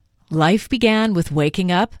Life began with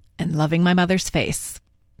waking up and loving my mother's face.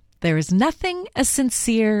 There is nothing as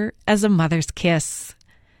sincere as a mother's kiss.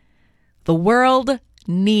 The world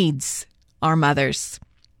needs our mothers.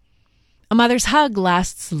 A mother's hug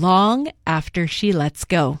lasts long after she lets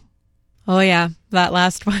go. Oh yeah, that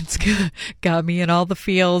last one's got me in all the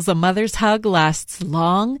feels. A mother's hug lasts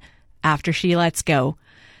long after she lets go.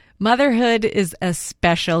 Motherhood is a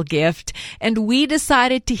special gift, and we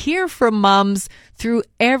decided to hear from moms through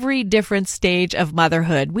every different stage of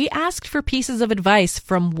motherhood. We asked for pieces of advice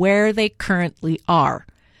from where they currently are.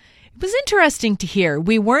 It was interesting to hear.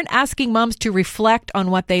 We weren't asking moms to reflect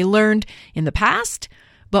on what they learned in the past,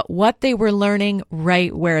 but what they were learning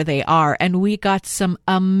right where they are. And we got some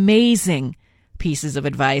amazing pieces of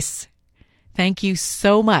advice. Thank you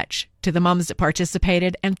so much to the moms that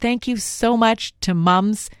participated, and thank you so much to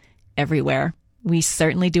moms everywhere. We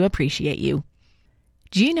certainly do appreciate you.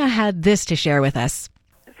 Gina had this to share with us.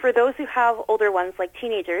 For those who have older ones, like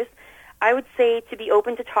teenagers, I would say to be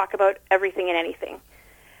open to talk about everything and anything.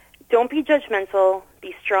 Don't be judgmental.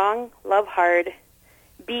 Be strong. Love hard.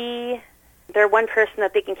 Be their one person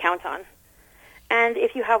that they can count on. And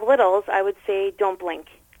if you have littles, I would say don't blink.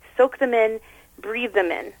 Soak them in. Breathe them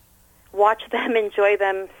in. Watch them. Enjoy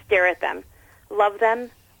them. Stare at them. Love them.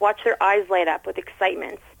 Watch their eyes light up with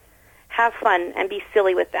excitement. Have fun and be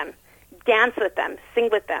silly with them. Dance with them. Sing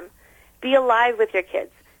with them. Be alive with your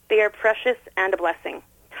kids. They are precious and a blessing.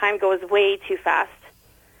 Time goes way too fast.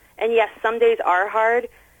 And yes, some days are hard,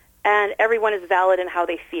 and everyone is valid in how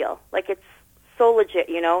they feel. Like, it's so legit,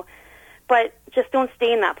 you know. But just don't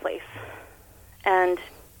stay in that place. And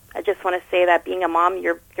I just want to say that being a mom,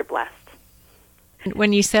 you're blessed.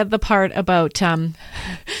 When you said the part about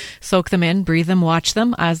soak them in, breathe them, watch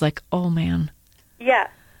them, I was like, oh, man. Yeah.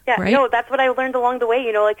 Yeah, right? No, that's what I learned along the way,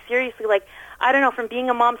 you know, like, seriously, like, I don't know, from being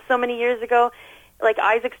a mom so many years ago, like,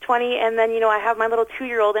 Isaac's 20, and then, you know, I have my little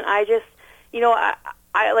 2-year-old, and I just, you know,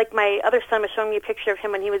 I like, my other son was showing me a picture of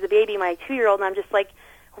him when he was a baby, my 2-year-old, and I'm just like,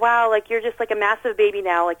 wow, like, you're just like a massive baby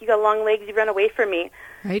now, like, you got long legs, you run away from me.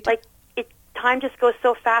 Right. Like, time just goes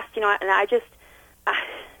so fast, you know, and I just,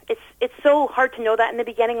 it's so hard to know that in the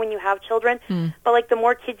beginning when you have children, but, like, the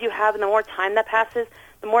more kids you have and the more time that passes,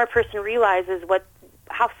 the more a person realizes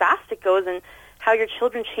how fast it goes and how your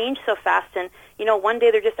children change so fast. And, you know, one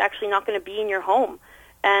day they're just actually not going to be in your home.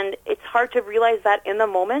 And it's hard to realize that in the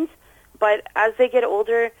moment, but as they get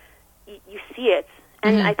older, you see it.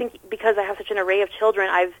 And I think because I have such an array of children,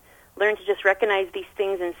 I've learned to just recognize these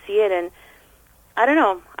things and see it. And I don't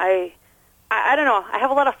know. I don't know. I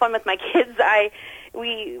have a lot of fun with my kids.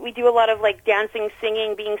 We do a lot of, like, dancing,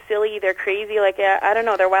 singing, being silly. They're crazy. Like, I don't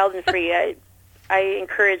know. They're wild and free. I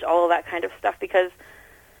encourage all of that kind of stuff because,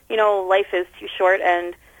 you know, life is too short,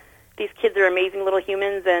 and these kids are amazing little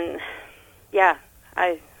humans, and yeah,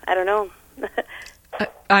 I don't know.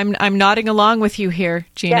 I'm nodding along with you here,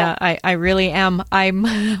 Gina. Yeah. I really am.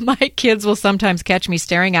 My kids will sometimes catch me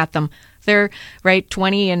staring at them. They're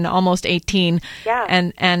 20 and almost 18. Yeah.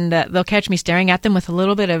 And they'll catch me staring at them with a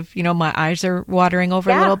little bit of, you know, my eyes are watering over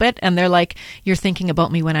a little bit, and they're like, "You're thinking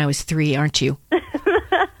about me when I was 3, aren't you?"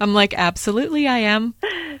 I'm like, "Absolutely I am.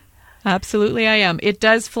 Absolutely I am." It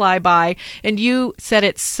does fly by, and you said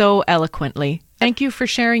it so eloquently. Thank you for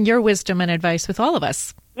sharing your wisdom and advice with all of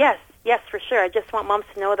us. Yes, for sure. I just want moms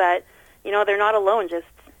to know that, you know, they're not alone. Just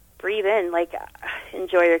breathe in, like,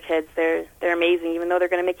 enjoy your kids. They're amazing, even though they're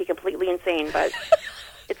going to make you completely insane, but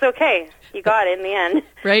it's okay. You got it in the end.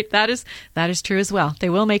 Right, that is true as well. They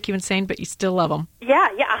will make you insane, but you still love them. Yeah,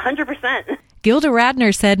 100%. Gilda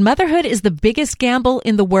Radner said, "Motherhood is the biggest gamble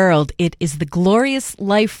in the world. It is the glorious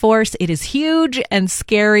life force. It is huge and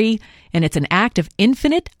scary, and it's an act of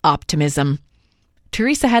infinite optimism."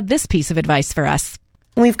 Teresa had this piece of advice for us.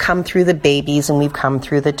 We've come through the babies, and we've come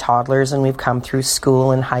through the toddlers, and we've come through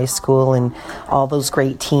school and high school and all those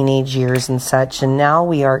great teenage years and such. And now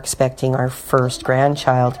we are expecting our first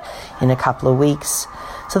grandchild in a couple of weeks.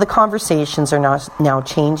 So the conversations are now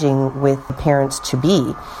changing with the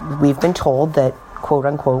parents-to-be. We've been told that, quote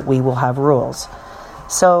unquote, we will have rules.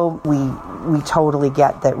 So we totally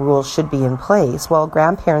get that rules should be in place. Well,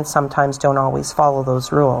 grandparents sometimes don't always follow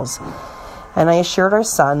those rules. And I assured our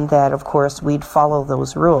son that, of course, we'd follow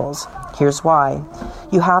those rules. Here's why.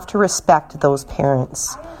 You have to respect those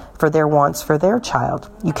parents for their wants for their child.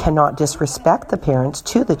 You cannot disrespect the parents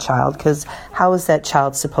to the child, because how is that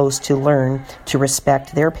child supposed to learn to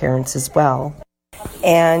respect their parents as well?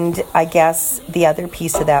 And I guess the other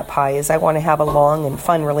piece of that pie is I want to have a long and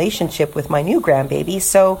fun relationship with my new grandbaby.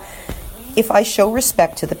 So if I show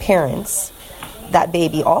respect to the parents, that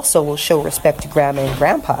baby also will show respect to grandma and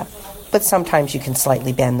grandpa. But sometimes you can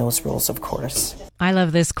slightly bend those rules, of course. I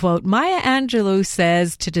love this quote. Maya Angelou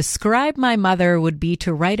says, "To describe my mother would be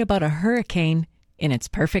to write about a hurricane in its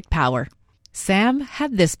perfect power." Sam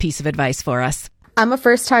had this piece of advice for us. I'm a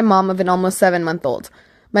first-time mom of an almost 7-month-old.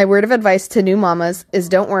 My word of advice to new mamas is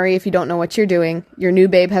don't worry if you don't know what you're doing. Your new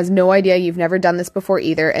babe has no idea you've never done this before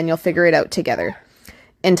either, and you'll figure it out together.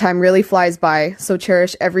 And time really flies by, so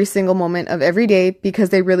cherish every single moment of every day because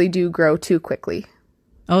they really do grow too quickly.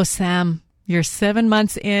 Oh, Sam, you're 7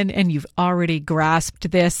 months in and you've already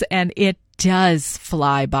grasped this, and it does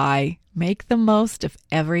fly by. Make the most of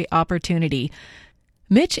every opportunity.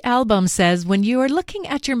 Mitch Albom says, when you are looking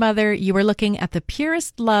at your mother, you are looking at the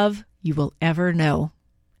purest love you will ever know.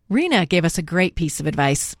 Rena gave us a great piece of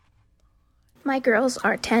advice. My girls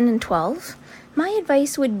are 10 and 12. My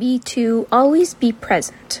advice would be to always be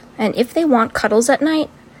present. And if they want cuddles at night,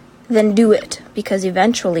 then do it, because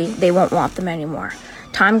eventually they won't want them anymore.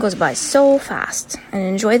 Time goes by so fast, and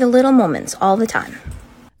enjoy the little moments all the time.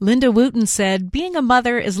 Linda Wooten said, being a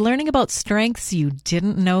mother is learning about strengths you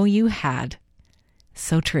didn't know you had.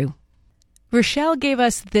 So true. Rochelle gave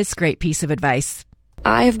us this great piece of advice.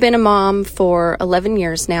 I have been a mom for 11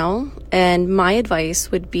 years now, and my advice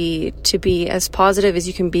would be to be as positive as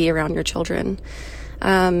you can be around your children.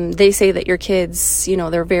 They say that your kids,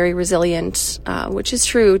 they're very resilient, which is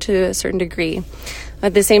true to a certain degree.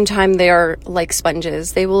 At the same time, they are like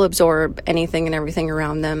sponges. They will absorb anything and everything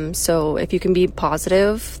around them. So if you can be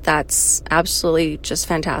positive, that's absolutely just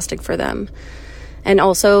fantastic for them. And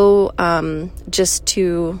also, just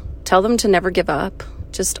to tell them to never give up.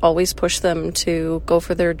 Just always push them to go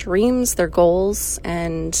for their dreams, their goals,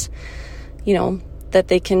 and, that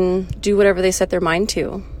they can do whatever they set their mind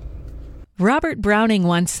to. Robert Browning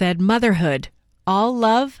once said, motherhood, all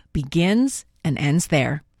love begins and ends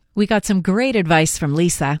there. We got some great advice from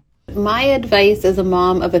Lisa. My advice as a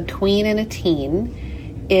mom of a tween and a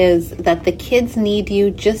teen is that the kids need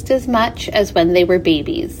you just as much as when they were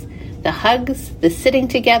babies. The hugs, the sitting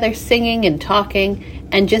together, singing and talking,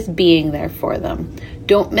 and just being there for them.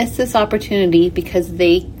 Don't miss this opportunity because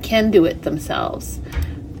they can do it themselves.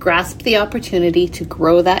 Grasp the opportunity to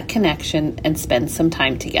grow that connection and spend some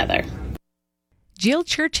time together. Jill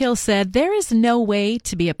Churchill said, there is no way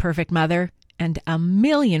to be a perfect mother and a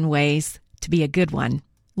million ways to be a good one.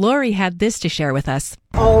 Lori had this to share with us.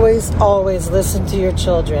 Always, always listen to your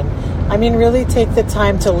children. Really take the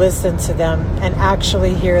time to listen to them and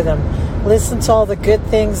actually hear them. Listen to all the good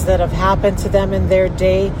things that have happened to them in their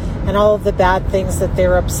day and all of the bad things that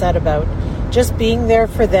they're upset about. Just being there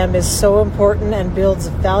for them is so important and builds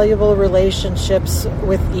valuable relationships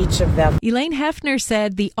with each of them. Elaine Hefner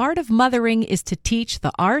said, the art of mothering is to teach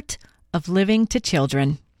the art of living to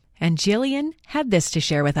children. And Jillian had this to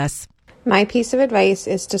share with us. My piece of advice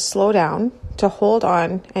is to slow down, to hold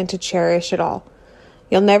on, and to cherish it all.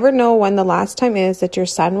 You'll never know when the last time is that your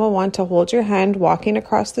son will want to hold your hand walking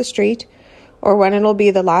across the street, or when it'll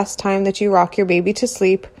be the last time that you rock your baby to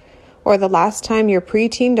sleep, or the last time your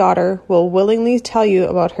preteen daughter will willingly tell you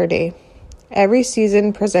about her day. Every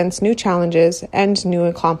season presents new challenges and new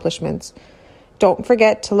accomplishments. Don't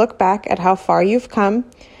forget to look back at how far you've come,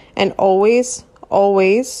 and always,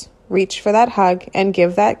 always reach for that hug and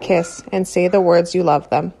give that kiss and say the words you love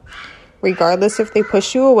them. Regardless if they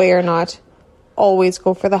push you away or not, always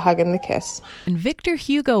go for the hug and the kiss. And Victor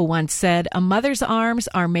Hugo once said, a mother's arms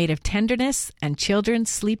are made of tenderness and children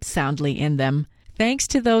sleep soundly in them. Thanks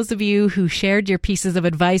to those of you who shared your pieces of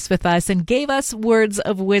advice with us and gave us words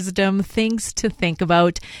of wisdom, things to think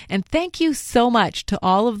about. And thank you so much to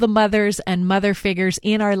all of the mothers and mother figures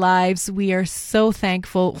in our lives. We are so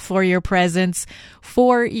thankful for your presence,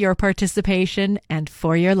 for your participation, and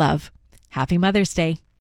for your love. Happy Mother's Day.